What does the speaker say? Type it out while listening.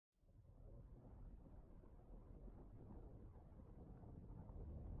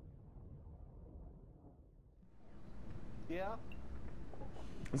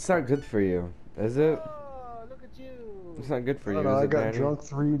It's not good for you, is it? Oh, look at you. It's not good for I you, don't know, is I it, got Daddy? drunk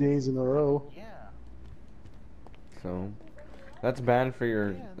 3 days in a row. Yeah. So, that's bad for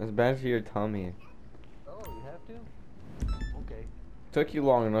your. Yeah. That's bad for your tummy. Oh, you have to? Okay. Took you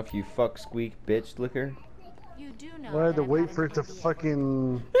long enough, you fuck squeak bitch liquor. You do know I had to that wait I've for got it to an idea.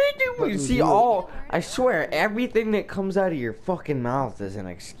 fucking. You see do it. all. I swear, everything that comes out of your fucking mouth is an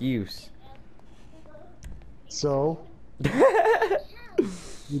excuse. So, you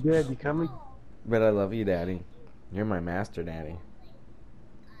dead? You coming? But I love you, Daddy. You're my master, Daddy.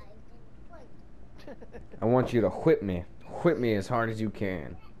 I want you to whip me. Whip me as hard as you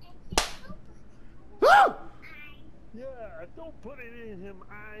can. Yeah, don't put it in him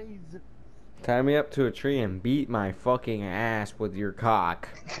eyes. Tie me up to a tree and beat my fucking ass with your cock.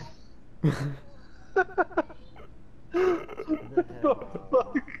 Come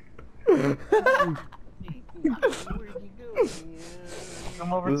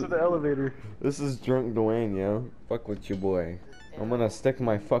over to the elevator. This is drunk Dwayne, yo. Fuck with you, boy. I'm gonna stick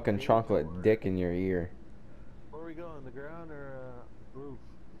my fucking chocolate dick in your ear. Where are we going? The ground or roof?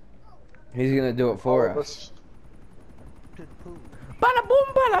 He's gonna do it for All of us. To the pool. Bada boom,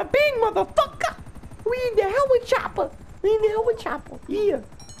 bada bing, motherfucker! We in the hell with chopper. We in the hell with chopper. Yeah. Going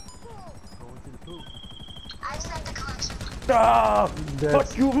to the pool. I sent the collection. Ah! That's,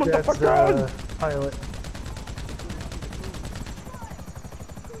 Fuck you, that's, motherfucker! pilot.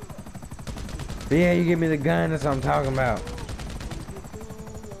 Yeah, you give me the gun. That's what I'm talking about.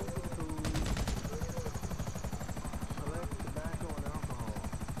 Select tobacco and alcohol.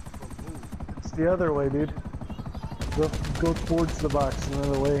 From who? It's the other way, dude. Go towards the box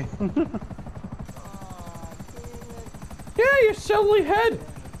another way. Yeah, you silly head. Having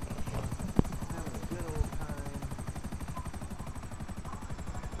a good old time.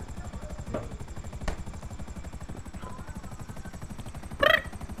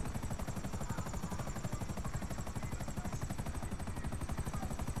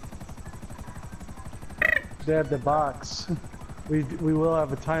 Dad, the box. We will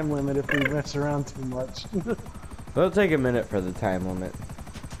have a time limit if we mess around too much. It'll take a minute for the time limit.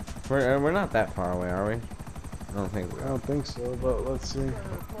 We're not that far away, are we? I don't think we I are. don't think so, but let's see. Just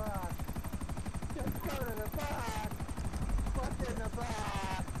go to the box. What's in the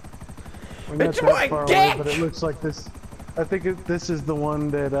box? We're not It's that my far dick! away, but it looks like this. I think this is the one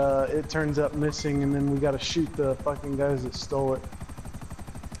that it turns up missing, and then we gotta shoot the fucking guys that stole it.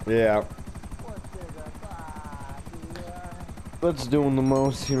 Yeah. What's in the box? That's doing the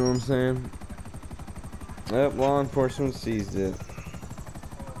most, you know what I'm saying? Yep, law enforcement seized it.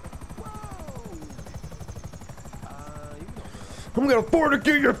 I'm gonna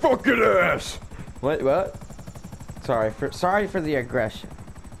fornicate your fucking ass! What? Sorry for the aggression.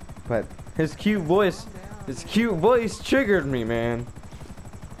 But his cute voice triggered me, man.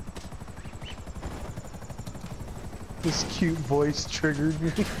 This cute voice triggered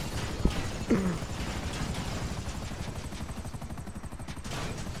me.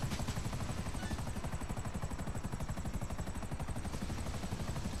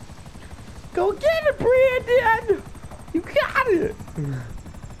 Go get it, Brandon! You got it!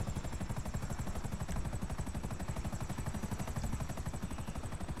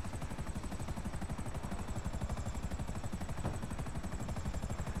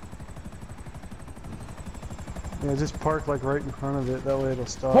 Yeah, just park like right in front of it. That way it'll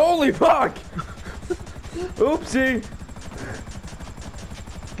stop. Holy fuck! Oopsie!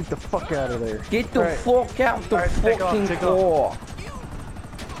 Get the fuck out of there. Get the Alright. fuck out the Alright, take off, fucking take car!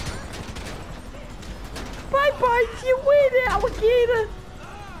 Bye bye, see you later, alligator!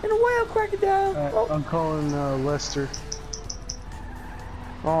 And a whale crocodile! Alright, I'm calling Lester.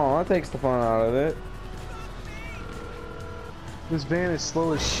 Oh, that takes the fun out of it. This van is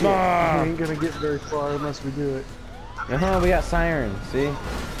slow as shit. Ah. We ain't gonna get very far unless we do it. Uh-huh, we got sirens, see?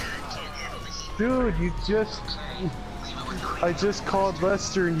 Dude, I just called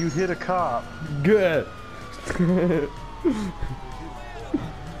Lester and you hit a cop. Good!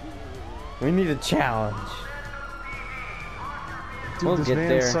 We need a challenge. Dude, We'll this get van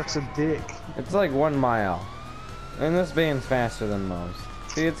there. sucks a dick. It's like 1 mile. And this van's faster than most.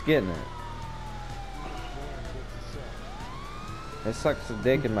 See, it's getting it. It sucks a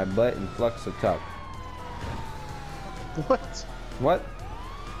dick in my butt and flux a tuck. What? What?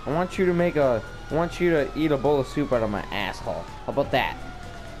 I want you to eat a bowl of soup out of my asshole. How about that?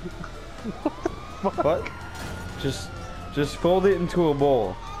 What? Just fold it into a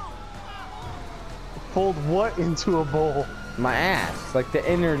bowl. Fold what into a bowl? My ass, like the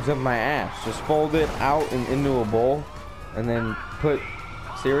innards of my ass. Just fold it out and into a bowl, and then put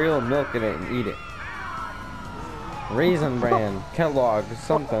cereal and milk in it and eat it. Raisin Bran, Kellogg,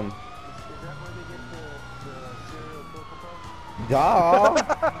 something. Is that where they get the cereal Cocoa Puffs?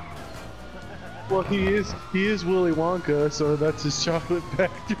 Duh! Well, he is Willy Wonka, so that's his chocolate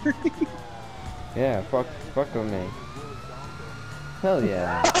factory. Yeah, fuck with me. Hell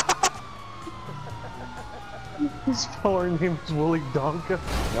yeah. His power name is Willy Donka.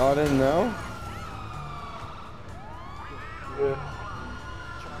 Y'all didn't know? Yeah.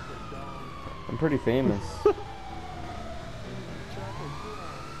 I'm pretty famous.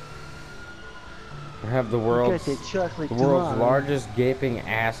 I have the world's largest gaping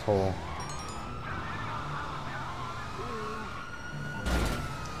asshole.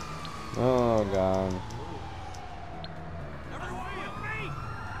 Oh god.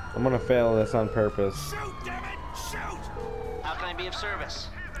 I'm gonna fail this on purpose. Shoot, damn it! Shoot! How can I be of service?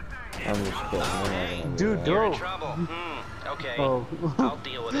 I'm just kidding. I'm not gonna do Dude, that. You're in go. trouble. Okay. Oh. I'll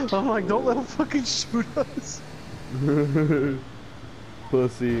deal with it. I'm like, don't let him fucking shoot us.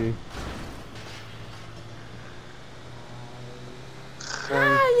 Pussy.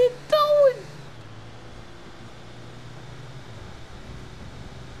 How you doing?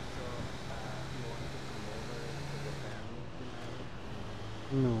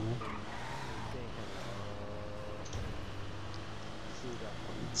 No.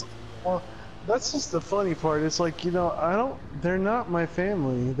 Well, that's just the funny part. It's like, you know, they're not my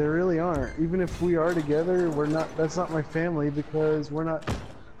family. They really aren't. Even if we are together, that's not my family because we're not,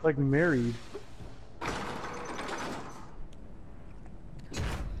 like, married.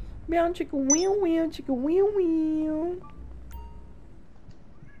 Meow chicka wheel wheel chicka wheel wheel.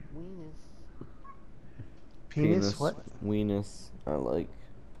 Penis? What? Weenus. I like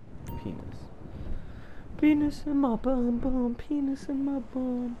penis. Penis in my bum bum. Penis in my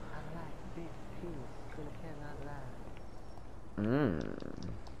bum.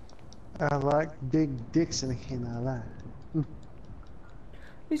 I like big dicks and I cannot lie.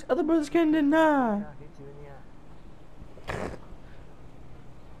 These other brothers can't deny.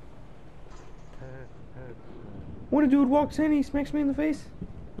 When a dude walks in, he smacks me in the face.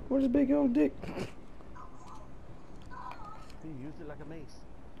 Where's his big old dick? He used it like a mace.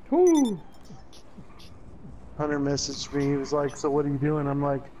 Whoo! Hunter messaged me. He was like, "So what are you doing?" I'm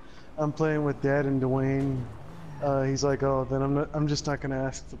like, "I'm playing with Dad and Dwayne." He's like, "Oh, then I'm just not gonna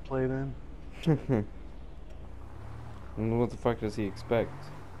ask to play then." And what the fuck does he expect?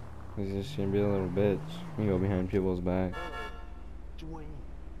 He's just gonna be a little bitch. You go behind people's back. Dwayne.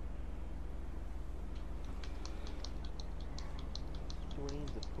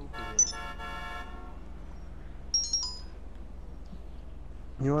 Dwayne's a poopy head.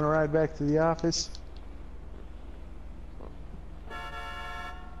 You want to ride back to the office?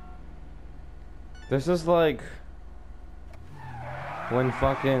 This is like when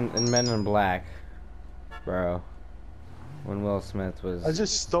fucking in Men in Black, bro. When Will Smith was. I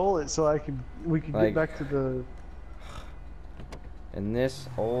just stole it so we could Like- get back to the. in this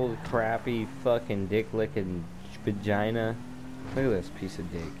old crappy fucking dick licking vagina. Look at this piece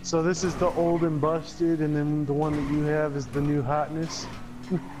of dick. So this is the old and busted, and then the one that you have is the new hotness.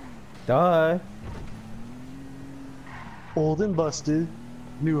 Duh. Old and busted,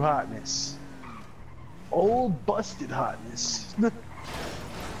 new hotness. Old busted hotness.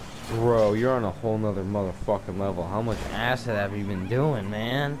 Bro, you're on a whole nother motherfucking level. How much acid have you been doing,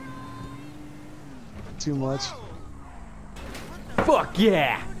 man? Too much. Fuck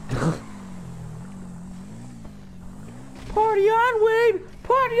yeah! Party on, Wade!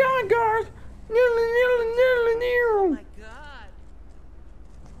 Party on, guys! Oh my god.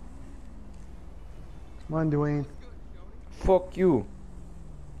 Come on, Dwayne. Fuck you.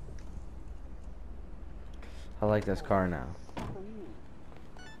 I like this car now.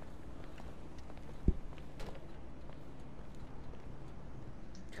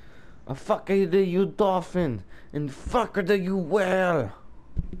 A fucker do you dolphin, and fucker do you whale.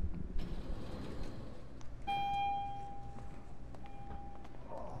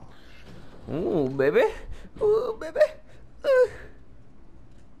 Ooh, baby. Ooh, baby. Ooh.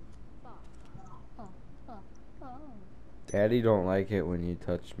 Daddy don't like it when you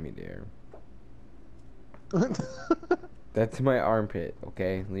touch me there. That's my armpit,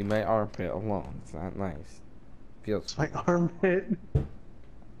 okay? Leave my armpit alone. It's not nice. Feels My armpit.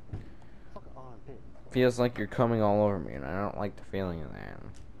 Fuck an armpit. feels like you're coming all over me, and I don't like the feeling of that.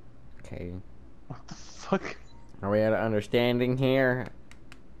 Okay? What the fuck? Are we at an understanding here?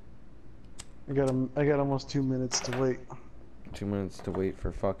 I got almost 2 minutes to wait. 2 minutes to wait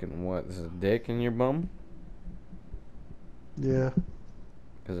for fucking what? This is a dick in your bum? Yeah.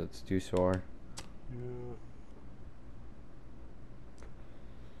 Because it's too sore. Yeah.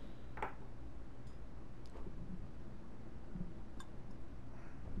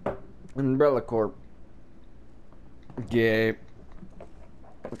 Umbrella Corp. Gay.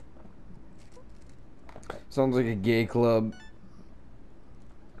 Sounds like a gay club.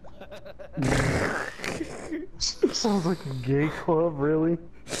 Sounds like a gay club, really?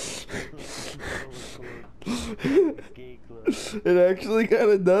 Gay club. It actually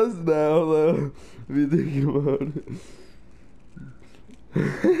kind of does now, though. If you think about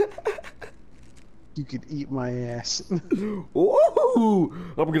it. You could eat my ass. Whoa!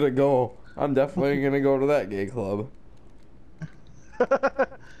 I'm gonna go. I'm definitely gonna go to that gay club.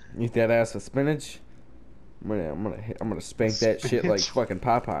 Eat that ass with spinach. I'm gonna spank that shit like Spinach. fucking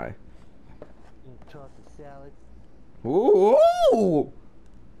Popeye. Toss the salad. Ooh!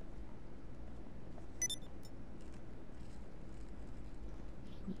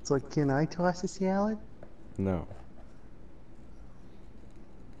 It's like, can I toss a salad? No.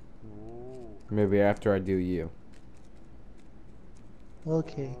 Ooh. Maybe after I do you.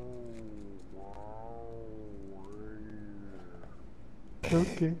 Okay. Okay.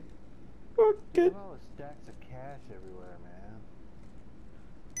 Okay. Look at all the stacks of cash everywhere, man.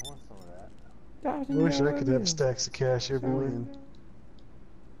 I want some of that. I wish I could have stacks of cash every weekend.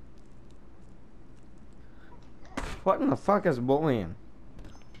 What in the fuck is bullying?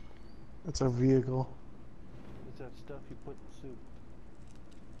 That's our vehicle. It's that stuff you put in soup.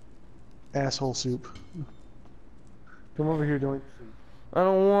 Asshole soup. Come over here, Doink. I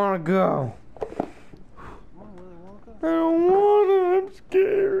don't want to go. Come on, Willy Wonka. I don't want to. I'm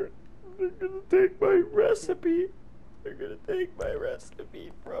scared. They're gonna take my recipe. They're gonna take my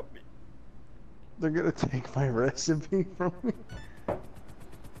recipe from me. They're gonna take my recipe from me.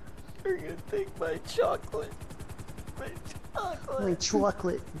 They're gonna take my chocolate. My chocolate. My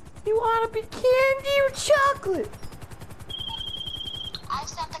chocolate. You want to be candy or chocolate? I've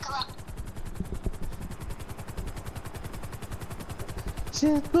sent the collection.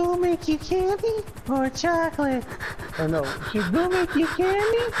 Should Boo make you candy or chocolate? Oh no, should Boo make you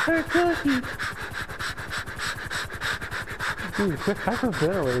candy or cookie? Dude, quit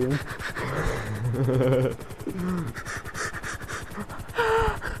hyperventilating.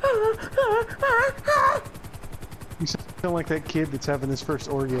 You sound like that kid that's having his first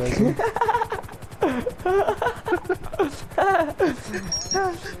orgasm.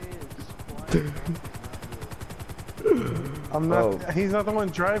 I'm not. Oh. He's not the one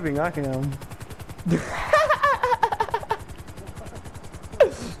driving. I am.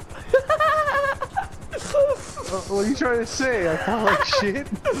 What are you trying to say? I felt like shit.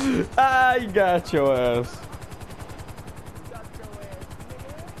 Ah, you got your ass.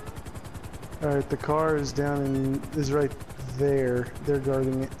 All right, the car is down and is right there. They're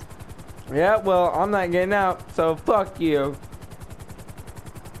guarding it. Yeah, well, I'm not getting out, so fuck you.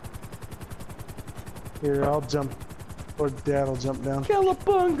 Here, I'll jump, or Dad'll jump down.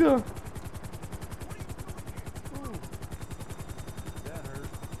 Cowabunga. That hurt.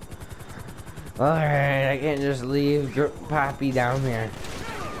 Alright, I can't just leave Poppy down there.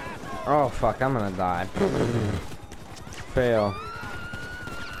 Oh fuck, I'm gonna die. Fail.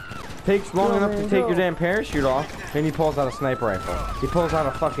 Takes long enough to take your damn parachute off, and he pulls out a sniper rifle. He pulls out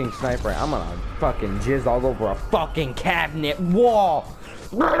a fucking sniper rifle. I'm gonna fucking jizz all over a fucking cabinet wall.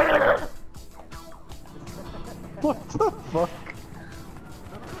 What the fuck?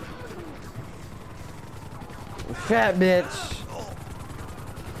 Fat bitch.